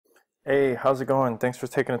Hey, how's it going? Thanks for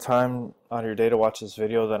taking the time out of your day to watch this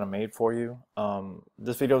video that I made for you.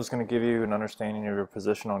 This video is going to give you an understanding of your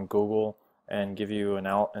position on Google and give you an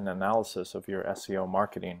analysis of your SEO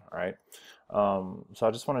marketing, all right? So I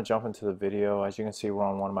just want to jump into the video. As you can see, we're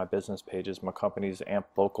on one of my business pages. My company's AMP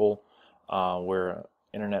Local. We're an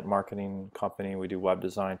internet marketing company. We do web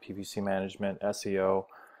design, PPC management, SEO,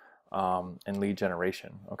 and lead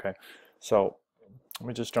generation, okay? So let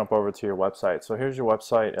me just jump over to your website. So here's your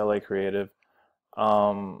website, LA Creative.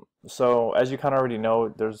 So as you kind of already know,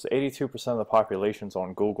 there's 82% of the population's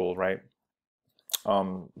on Google, right?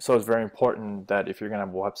 So it's very important that if you're going to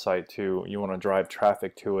have a website too, you want to drive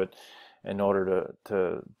traffic to it in order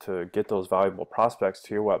to get those valuable prospects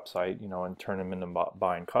to your website, and turn them into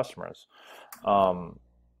buying customers. Um,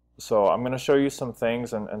 so I'm going to show you some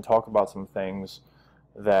things and talk about some things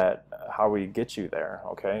that how we get you there,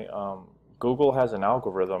 okay? Google has an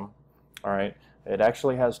algorithm, all right? It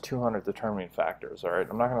actually has 200 determining factors, all right?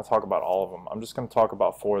 I'm not going to talk about all of them. I'm just going to talk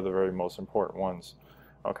about four of the very most important ones,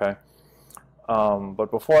 okay? But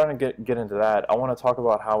before I get into that, I want to talk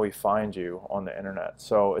about how we find you on the internet.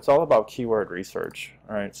 So it's all about keyword research,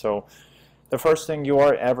 all right? So the first thing, you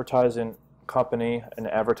are an advertising company, an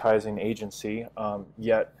advertising agency,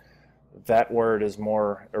 yet that word is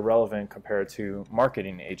more irrelevant compared to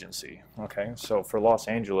marketing agency. Okay, so for Los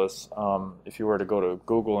Angeles, if you were to go to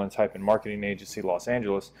Google and type in marketing agency Los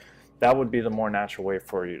Angeles, that would be the more natural way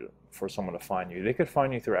for someone to find you. They could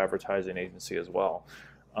find you through advertising agency as well.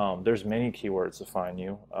 There's many keywords to find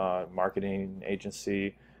you: marketing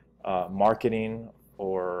agency, marketing,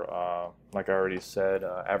 or like I already said,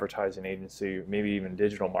 advertising agency, maybe even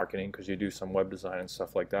digital marketing because you do some web design and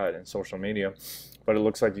stuff like that and social media. But it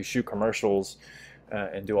looks like you shoot commercials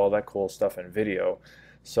and do all that cool stuff in video.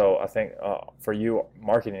 So I think for you,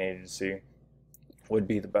 marketing agency would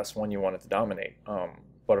be the best one you wanted to dominate.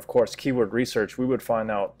 But of course, keyword research, we would find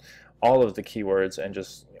out all of the keywords and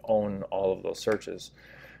just own all of those searches.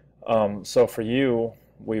 So for you,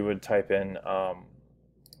 we would type in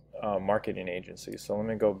marketing agency. So let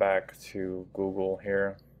me go back to Google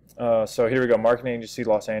here. So here we go, marketing agency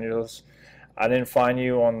Los Angeles. I didn't find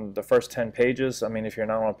you on the first 10 pages. I mean, if you're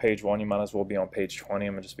not on page 1, you might as well be on page 20.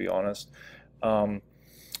 I'm going to just be honest. Some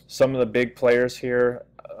of the big players here,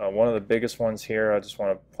 one of the biggest ones here, I just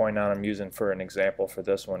want to point out, I'm using for an example for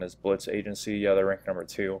this one, is Blitz Agency. Yeah, they're ranked number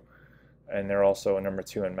 2, and they're also number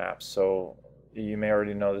 2 in maps. So you may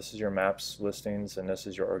already know this is your maps listings and this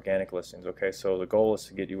is your organic listings. Okay, so the goal is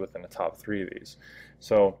to get you within the top 3 of these.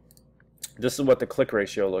 So this is what the click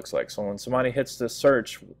ratio looks like. So when somebody hits this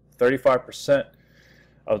search, 35%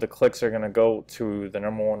 of the clicks are going to go to the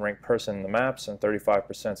number 1 ranked person in the maps, and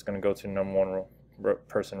 35% is going to go to the number 1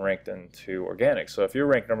 person ranked into organic. So if you're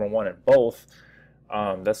ranked number 1 in both,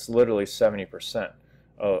 that's literally 70%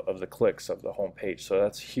 of the clicks of the home page. So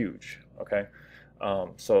that's huge. Okay,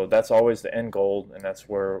 so that's always the end goal, and that's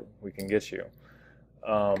where we can get you.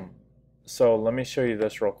 So let me show you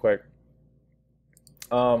this real quick.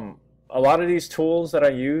 A lot of these tools that I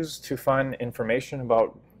use to find information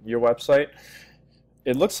about your website,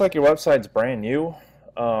 it looks like your website's brand new.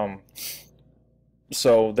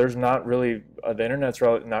 So there's not really, the internet's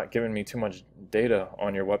really not giving me too much data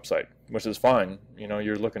on your website, which is fine.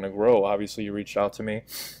 You're looking to grow. Obviously, you reached out to me.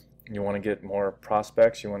 You want to get more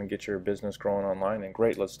prospects. You want to get your business growing online, and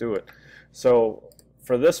great, let's do it. So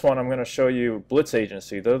for this one, I'm going to show you Blitz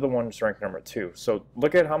Agency. They're the ones ranked number 2. So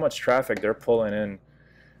look at how much traffic they're pulling in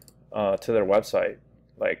to their website.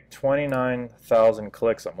 Like 29,000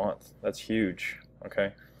 clicks a month. That's huge.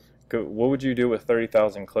 Okay, what would you do with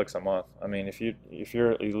 30,000 clicks a month? I mean, if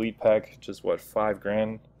your elite package is what,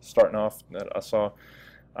 $5,000 starting off that I saw,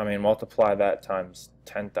 I mean, multiply that times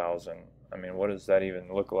 10,000. I mean, what does that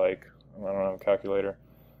even look like? I don't have a calculator.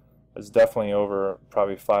 It's definitely over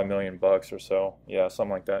probably $5 million or so. Yeah,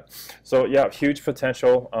 something like that. So yeah, huge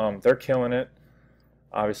potential. They're killing it.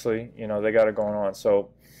 Obviously, they got it going on.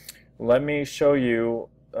 So let me show you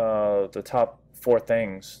the top 4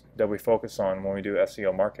 things that we focus on when we do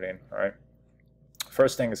SEO marketing. All right.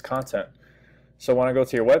 First thing is content. So when I go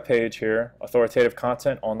to your web page here, authoritative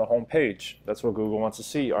content on the home page. That's what Google wants to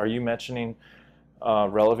see. Are you mentioning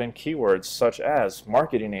relevant keywords such as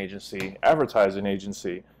marketing agency, advertising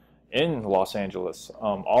agency in Los Angeles?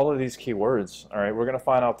 All of these keywords. All right. We're going to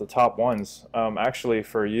find out the top ones. Actually,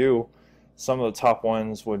 for you, some of the top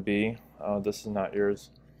ones would be, this is not yours.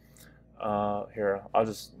 Here, I'll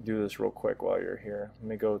just do this real quick while you're here. Let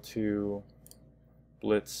me go to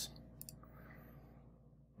Blitz.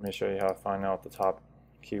 Let me show you how to find out the top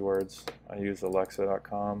keywords. I use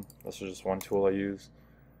Alexa.com. This is just one tool I use.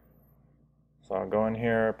 So I'll go in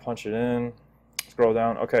here, punch it in. scroll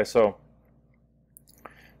down. Okay, so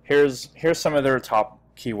here's some of their top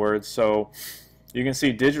keywords. So you can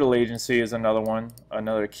see digital agency is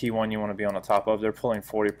another key one you want to be on the top of. They're pulling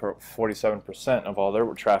 47% of all their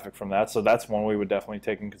traffic from that, so that's one we would definitely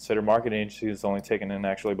take and consider. Marketing agency is only taking in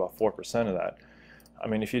actually about 4% of that. I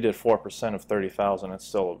mean, if you did 4% of 30,000, it's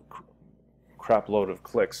still a crap load of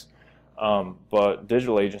clicks. But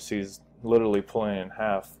digital agencies literally pulling in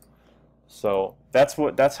half. So that's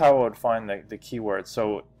how I would find the keywords.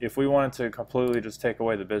 So if we wanted to completely just take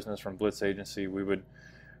away the business from Blitz Agency, we would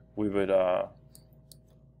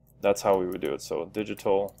that's how we would do it. So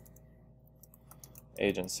digital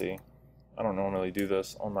agency. I don't normally do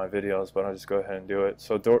this on my videos, but I'll just go ahead and do it.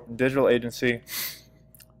 So digital agency,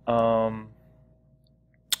 and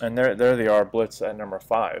there they are, Blitz at number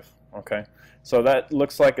 5. Okay, so that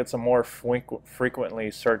looks like it's a more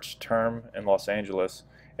frequently searched term in Los Angeles.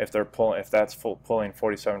 If that's pulling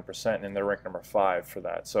 47%, and they're ranked number 5 for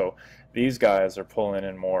that. So these guys are pulling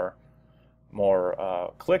in more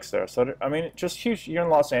clicks there. So I mean, just huge. You're in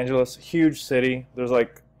Los Angeles, huge city. There's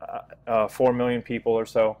like 4 million people or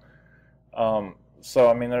so. So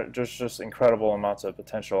I mean, there's just incredible amounts of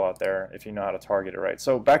potential out there if you know how to target it right.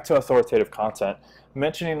 So back to authoritative content,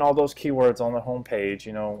 mentioning all those keywords on the home page.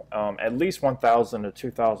 You know, at least 1,000 to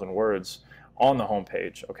 2,000 words on the home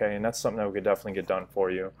page. Okay, and that's something that we could definitely get done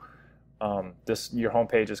for you. Your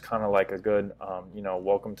homepage is kind of like a good, you know,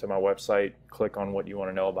 welcome to my website, click on what you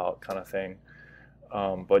want to know about kind of thing.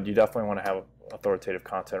 But you definitely want to have authoritative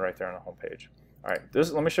content right there on the homepage. All right,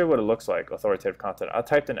 let me show you what it looks like, authoritative content. I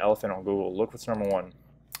typed in elephant on Google. Look what's number 1,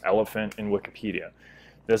 elephant in Wikipedia.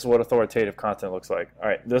 This is what authoritative content looks like. All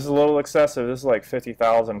right, this is a little excessive. This is like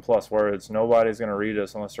 50,000 plus words. Nobody's going to read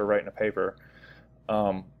this unless they're writing a paper.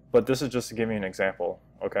 But this is just to give you an example,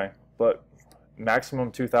 okay? But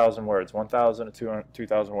maximum 2,000 words, 1,000 to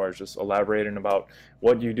 2,000 words, just elaborating about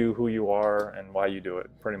what you do, who you are, and why you do it,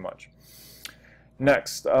 pretty much.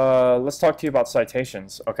 Next, let's talk to you about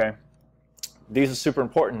citations, okay? These are super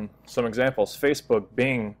important. Some examples: Facebook,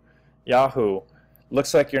 Bing, Yahoo.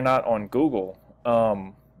 Looks like you're not on Google.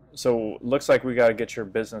 So looks like we got to get your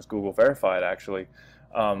business Google verified, actually.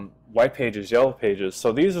 White pages, yellow pages.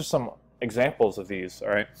 So these are some examples of these, all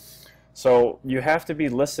right? So you have to be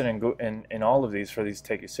listed in all of these for these to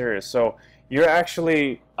take you serious. So you're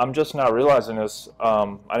actually, I'm just now realizing this,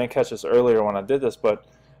 I didn't catch this earlier when I did this, but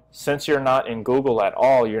since you're not in Google at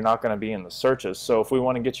all, you're not going to be in the searches. So if we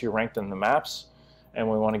want to get you ranked in the maps and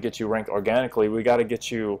we want to get you ranked organically, we got to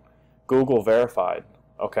get you Google verified,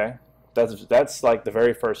 okay? That's like the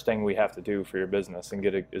very first thing we have to do for your business and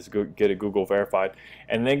get it Google verified,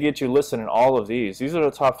 and then get you listed in all of these. These are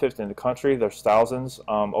the top 50 in the country. There's thousands.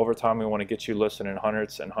 Over time, we want to get you listed in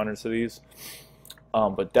hundreds and hundreds of these,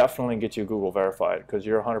 but definitely get you Google verified because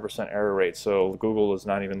you're 100% error rate. So Google is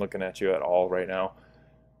not even looking at you at all right now.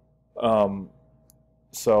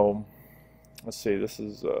 So let's see. This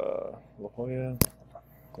is La Jolla.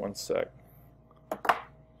 One sec.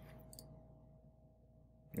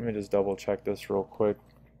 Let me just double check this real quick.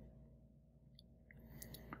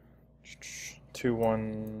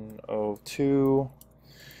 2102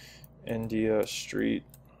 India Street,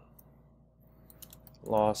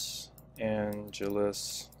 Los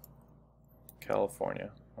Angeles,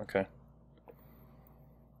 California. Okay.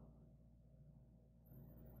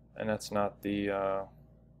 And that's not the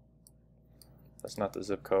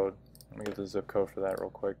zip code. Let me get the zip code for that real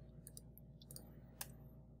quick.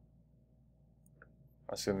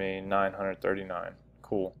 That's going to be 939.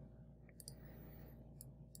 Cool.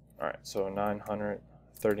 Alright, so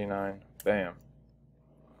 939, bam.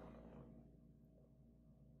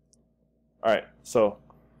 Alright, so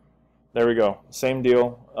there we go. Same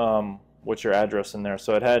deal with your address in there.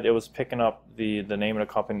 So it was picking up the name of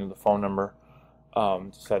the company and the phone number.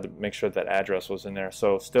 Just had to make sure that address was in there.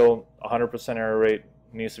 So still 100% error rate,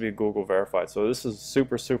 needs to be Google verified. So this is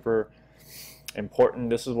super, super important.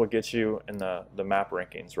 This is what gets you in the map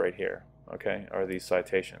rankings right here, okay, are these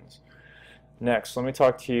citations. Next, let me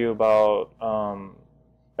talk to you about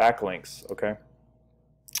backlinks, okay.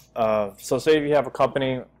 So say if you have a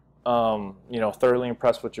company, you know, thoroughly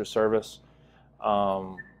impressed with your service,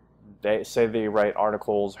 they write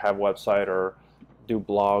articles, have website, or do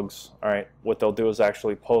blogs, all right, what they'll do is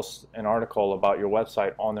actually post an article about your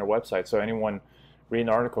website on their website, so anyone reading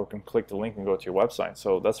the article can click the link and go to your website.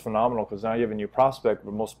 So that's phenomenal because now you have a new prospect,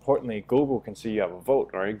 but most importantly, Google can see you have a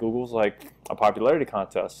vote, all right? Google's like a popularity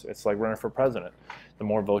contest. It's like running for president. The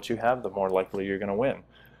more votes you have, the more likely you're going to win,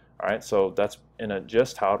 all right? So that's in a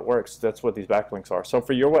gist how it works. That's what these backlinks are. So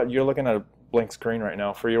for your you're looking at a blank screen right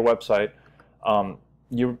now. For your website,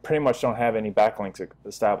 you pretty much don't have any backlinks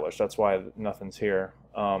established. That's why nothing's here.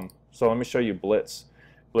 So let me show you Blitz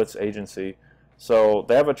Agency. So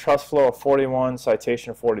they have a trust flow of 41,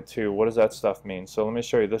 citation 42. What does that stuff mean? So let me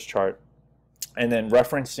show you this chart. And then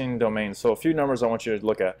referencing domains. So a few numbers I want you to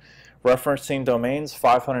look at. Referencing domains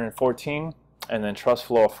 514, and then trust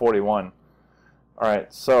flow of 41. All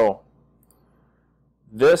right, so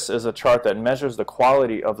this is a chart that measures the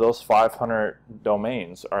quality of those 500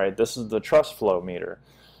 domains. All right, this is the trust flow meter.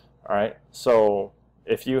 All right, so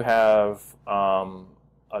if you have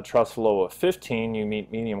a trust flow of 15, you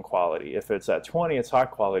meet medium quality. If it's at 20, it's high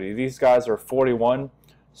quality. These guys are 41,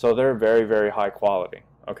 so they're very, very high quality.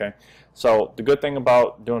 Okay, so the good thing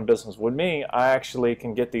about doing business with me, I actually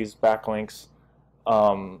can get these backlinks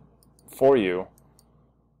for you.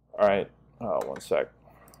 All right, one sec.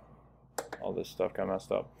 All this stuff got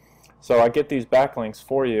messed up. So I get these backlinks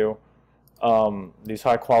for you, these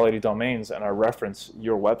high quality domains, and I reference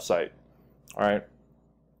your website. All right,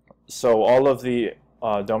 so all of the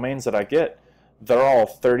domains that I get, they're all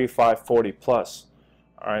 35, 40 plus.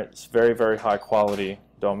 All right, it's very, very high quality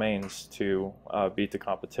domains to beat the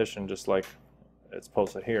competition, just like it's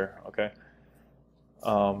posted here. Okay,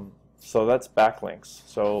 so that's backlinks.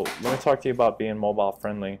 So let me talk to you about being mobile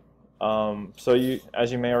friendly. So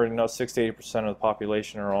as you may already know, 60 to 80% of the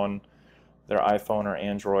population are on their iPhone or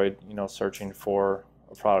Android, searching for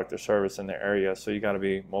a product or service in their area. So you got to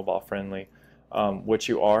be mobile friendly, which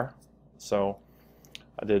you are. So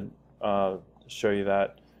I did show you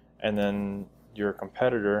that. And then your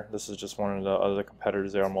competitor, this is just one of the other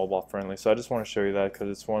competitors, they are mobile friendly. So I just want to show you that because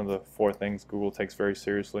it's one of the 4 things Google takes very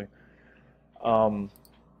seriously.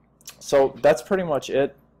 So that's pretty much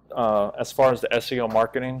it. As far as the SEO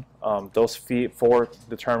marketing, those 4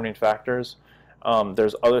 determining factors.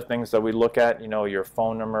 There's other things that we look at, your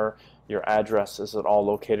phone number, your address, is it all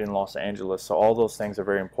located in Los Angeles? So all those things are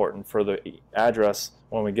very important. For the address,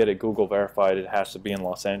 when we get it Google verified, it has to be in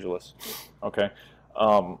Los Angeles. Okay,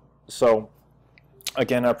 so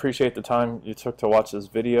again, I appreciate the time you took to watch this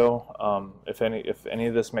video. If any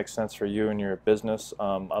of this makes sense for you and your business,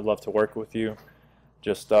 I'd love to work with you.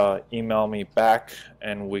 Just email me back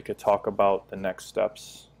and we could talk about the next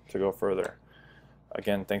steps to go further.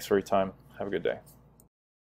 Again, thanks for your time. Have a good day.